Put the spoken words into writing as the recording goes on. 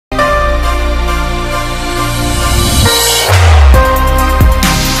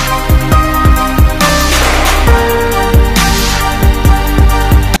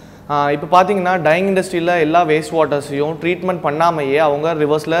இப்போ பார்த்தீங்கன்னா டையிங் இண்டஸ்ட்ரியில் எல்லா வேஸ்ட் வாட்டர்ஸையும் ட்ரீட்மெண்ட் பண்ணாமையே அவங்க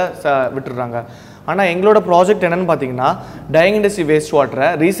ரிவர்ஸில் விட்டுடுறாங்க. ஆனால் எங்களோட ப்ராஜெக்ட் என்னென்னு பார்த்தீங்கன்னா டையிங் இண்டஸ்ட்ரி வேஸ்ட் வாட்டரை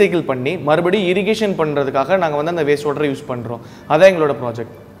ரீசைக்கிள் பண்ணி மறுபடியும் இரிகேஷன் பண்ணுறதுக்காக நாங்கள் வந்து அந்த வேஸ்ட் வாட்டரை யூஸ் பண்ணுறோம். அதான் எங்களோட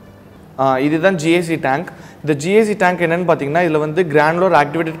ப்ராஜெக்ட். இதுதான் ஜிஏசி டேங்க். இந்த ஜிஏசி டேங்க் என்னென்னு பார்த்தீங்கன்னா இதில் வந்து கிரானுலர்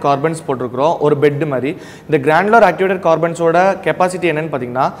ஆக்டிவேட்டட் கார்பன்ஸ் போட்டிருக்கிறோம், ஒரு பெட்டு மாதிரி. இந்த கிரானுலர் ஆக்டிவேட்டட் கார்பன்ஸோட கெப்பாசிட்டி என்னென்னு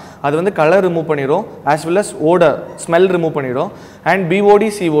பார்த்தீங்கன்னா அது வந்து கலர் ரிமூவ் பண்ணிடும், as well as ஓடர் smell remove பண்ணிடும், அண்ட் பிஓடி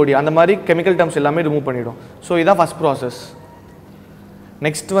சிஓடி அந்த மாதிரி கெமிக்கல் டர்ம்ஸ் எல்லாமே ரிமூவ் பண்ணிடும். ஸோ இதான் ஃபஸ்ட் ப்ராசஸ்.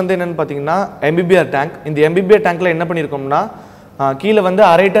 நெக்ஸ்ட் வந்து என்னென்னு பார்த்தீங்கன்னா MBBR டேங்க். இந்த MBBR டேங்க்கில் என்ன பண்ணியிருக்கோம்னா கீழே வந்து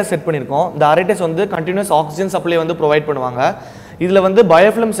அரேட்டஸ் செட் பண்ணியிருக்கோம். இந்த அரேட்டஸ் வந்து கண்டினியூஸ் ஆக்சிஜன் சப்ளை வந்து ப்ரொவைட் பண்ணுவாங்க. இதில் வந்து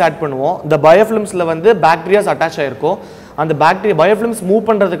பயோஃபிலிம்ஸ் ஆட் பண்ணுவோம். இந்த பயோஃபிலிம்ஸில் வந்து பாக்டீரியாஸ் அட்டாச் ஆகிருக்கும். அந்த பயோஃபிலிம்ஸ் மூவ்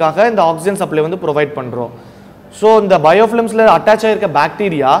பண்ணுறதுக்காக இந்த ஆக்சிஜன் சப்ளை வந்து ப்ரொவைட் பண்ணுறோம். ஸோ இந்த பயோஃபிலிம்ஸில் அட்டாச் ஆகிருக்க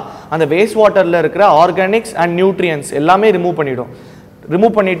பாக்டீரியா அந்த வேஸ்ட் வாட்டரில் இருக்கிற ஆர்கானிக்ஸ் அண்ட் நியூட்ரியன்ஸ் எல்லாமே ரிமூவ்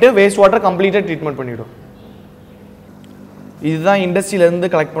பண்ணிவிட்டு வேஸ்ட் வாட்டர் கம்ப்ளீட்டாக ட்ரீட்மெண்ட் பண்ணிவிடும். இதுதான் இண்டஸ்ட்ரியிலேருந்து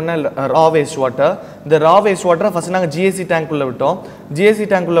கலெக்ட் பண்ண ரா வேஸ்ட் வாட்டர். இந்த ரா வேஸ்ட் வாட்டரை ஃபஸ்ட் நாங்கள் ஜிஎஸ்சி டேங்க்குள்ளே விட்டோம். ஜிஎஸ்சி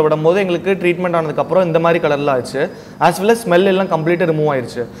டேங்க்குள்ளே விடும்போது எங்களுக்கு ட்ரீட்மெண்ட் ஆனதுக்கப்புறம் இந்த மாதிரி கலரில் ஆச்சு. ஆஸ் வெல் அஸ் ஸ்மெல் எல்லாம் கம்ப்ளீட்டாக ரிமூவ்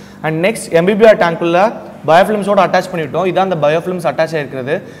ஆயிடுச்சு. அண்ட் நெக்ஸ்ட் MBBR டேங்க்குள்ளே பயோஃபிலிம்ஸோட அட்டாச் பண்ணிவிட்டோம். இதான் அந்த பயோஃபிலிம்ஸ் அட்டாச்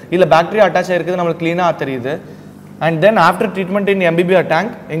ஆகிருக்கிறது. இதில் பாக்டீரியா அட்டாச் ஆகிருக்கிறது நம்மளுக்கு க்ளீனாக தெரியுது. And then after treatment in MBBR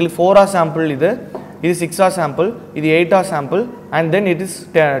tank எங்களுக்கு 4 hour சாம்பிள், இது 6 hour சாம்பிள், இது 8 hour sample, and then it is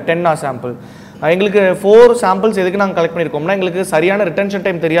 10 hour sample. எங்களுக்கு 4 samples எதுக்கு நாங்கள் கலெக்ட் பண்ணியிருக்கோம்னா எங்களுக்கு சரியான ரிட்டன்ஷன்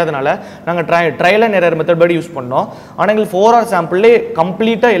டைம் தெரியாதனால நாங்கள் ட்ரையல் அண்ட் எரர் மெத்தட் படி யூஸ் பண்ணோம். ஆனால் எங்களுக்கு 4 hour சாம்பிள்லே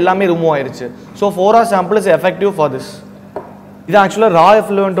கம்ப்ளீட்டாக எல்லாமே ரிமூவ் ஆயிடுச்சு. So 4 hour sample is effective for this. இது ஆக்சுவலாக ரா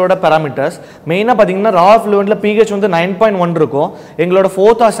எஃப்ளூவெண்ட்டோட பேராமீட்டர்ஸ். மெயினாக பார்த்தீங்கன்னா ரா எஃப்ளூவெண்ட்டில் pH வந்து 9.1 இருக்கும். எங்களோட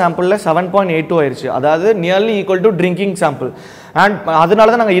 4th hour சாம்பிளில் 7.82 ஆயிடுச்சு. அதாவது nearly equal to drinking sample. And அதனால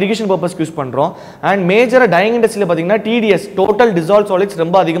தான் நாங்கள் இரிகேஷன் பர்பஸ்க்கு யூஸ் பண்ணுறோம். அண்ட் மேஜராக டையிங் இண்டஸ்ட்ரியில் பார்த்தீங்கன்னா TDS டோட்டல் டிசால்வ் சாலிட்ஸ்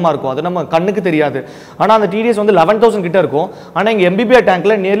ரொம்ப அதிகமாக இருக்கும். அது நம்ம கண்ணுக்கு தெரியாது. ஆனால் அந்த TDS வந்து 11,000 கிட்ட இருக்கும். ஆனால் எங்கள் MBBR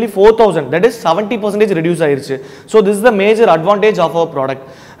டேங்க்கில் நியர்லி 4,000, தட் இஸ் 70% ரெடியூஸ் ஆயிருச்சு. So this is the major advantage of our product.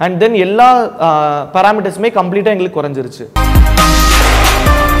 And then எல்லா பேராமீட்டர்ஸுமே கம்ப்ளீட்டாக எங்களுக்கு குறைஞ்சிருச்சு.